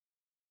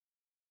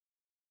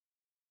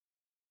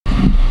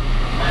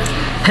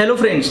Hello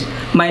friends,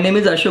 my name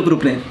is Ashok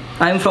Rupner.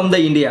 I am from the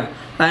India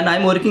and I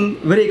am working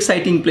very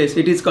exciting place.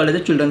 It is called as a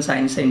Children's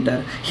Science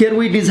Center. Here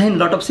we design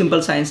lot of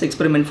simple science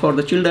experiment for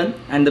the children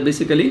and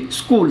basically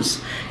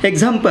schools.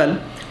 Example,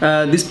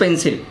 this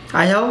pencil.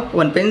 I have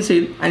one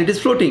pencil and it is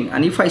floating,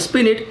 and if I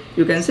spin it,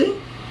 you can see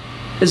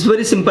it's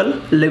very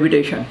simple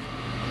levitation.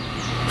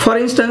 For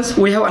instance,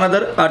 we have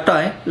another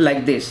toy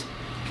like this.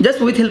 Just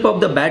with help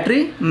of the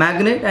battery,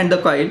 magnet and the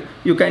coil,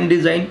 you can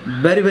design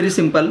very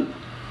simple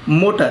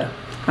motor,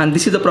 and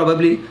this is the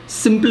probably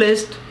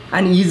simplest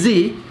and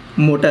easy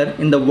motor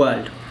in the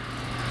world.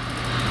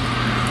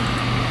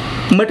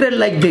 Material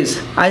like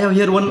this. I have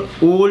here one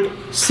old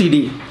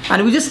CD,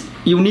 and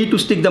you need to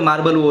stick the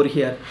marble over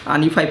here,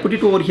 and if I put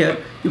it over here,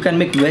 you can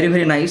make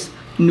very nice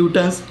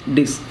Newton's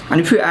disc. And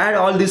if you add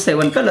all these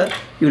 7 colors,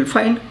 you'll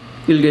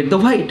get the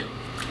white.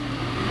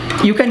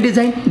 You can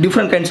design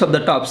different kinds of the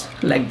tops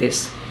like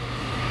this.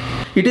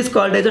 It is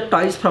called as a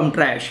toys from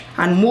trash,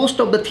 and most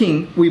of the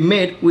thing we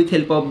made with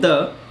help of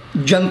the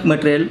junk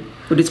material.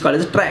 It is called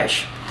as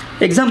trash.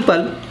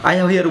 Example, I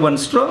have here one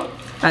straw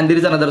and there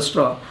is another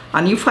straw,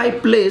 and if I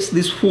place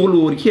this hole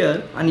over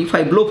here and if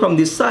I blow from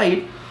this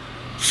side,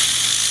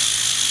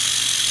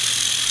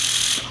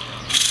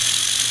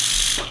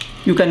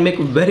 you can make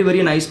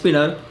very nice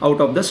spinner out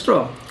of the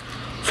straw.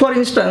 For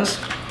instance,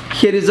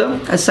 here is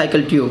a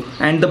cycle tube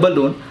and the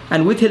balloon,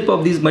 and with help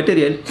of this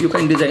material you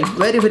can design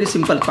very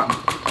simple pump,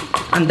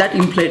 and that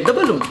inflate the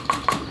balloon.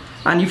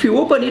 And if you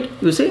open it,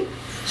 you see,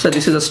 so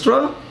this is a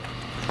straw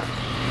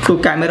to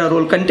camera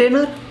roll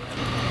container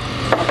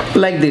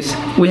like this.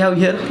 We have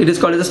here, it is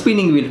called as a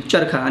spinning wheel,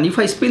 charkha, and if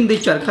I spin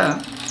this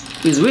charkha,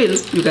 this wheel,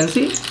 you can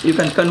see, you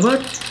can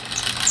convert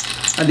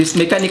this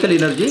mechanical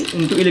energy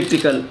into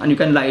electrical, and you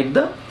can light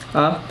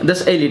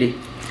this LED.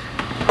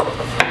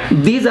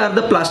 These are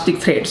the plastic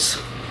threads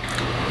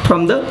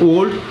from the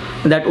old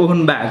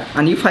oven bag,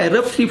 and if I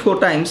rub 3-4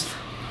 times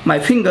my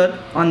finger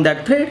on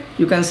that thread,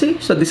 you can see,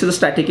 so this is a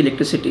static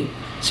electricity.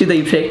 See the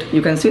effect,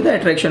 you can see the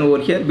attraction over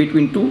here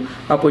between two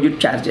opposite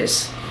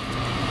charges.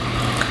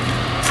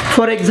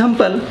 For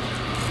example,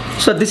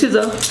 so this is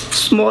a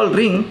small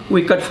ring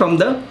we cut from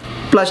the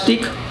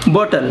plastic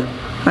bottle,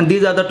 and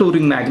these are the 2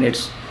 ring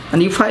magnets.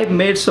 And if I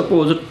made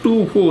suppose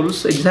 2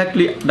 holes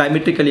exactly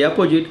diametrically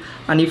opposite,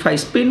 and if I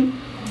spin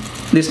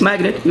this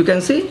magnet, you can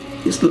see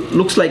it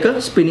looks like a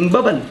spinning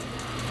bubble.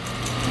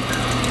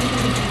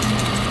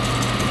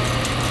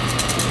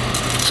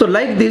 So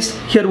like this,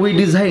 here we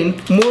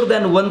designed more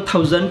than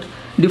 1000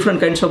 different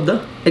kinds of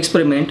the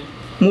experiment,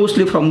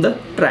 mostly from the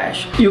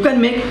trash. You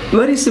can make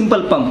very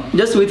simple pump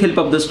just with help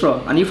of the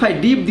straw, and if I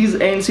dip these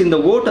ends in the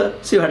water,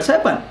 see what's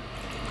happened.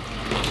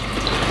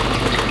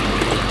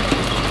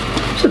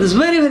 So this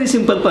very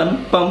simple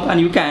pump, and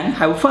you can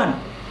have fun.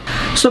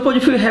 Suppose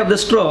if you have the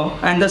straw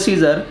and the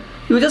scissor,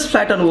 you just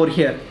flatten over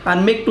here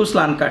and make 2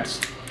 slant cuts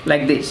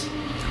like this.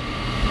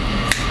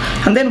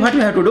 And then what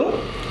you have to do,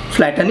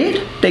 flatten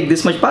it, take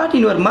this much part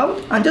in your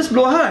mouth and just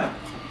blow hard.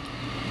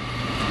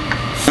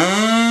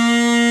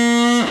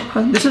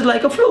 This is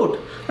like a float.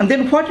 And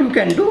then what you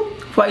can do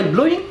while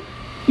blowing,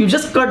 you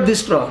just cut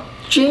this straw,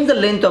 change the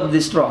length of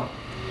this straw.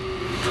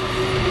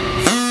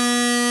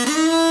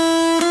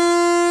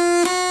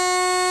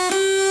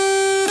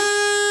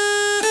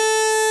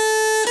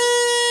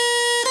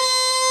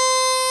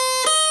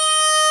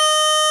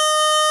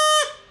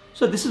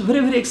 So this is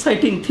very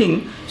exciting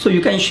thing, so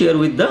you can share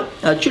with the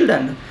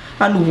children.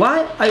 And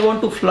why I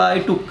want to fly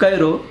to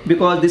Cairo?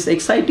 Because this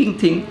exciting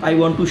thing I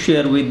want to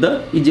share with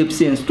the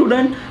Egyptian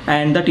student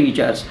and the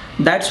teachers.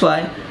 That's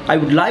why I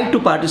would like to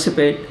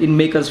participate in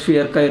Makers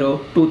Faire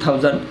Cairo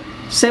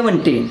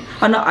 2017.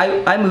 And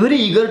I'm very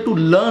eager to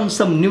learn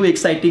some new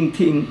exciting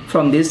thing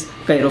from this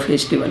Cairo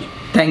festival.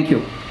 Thank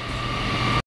you.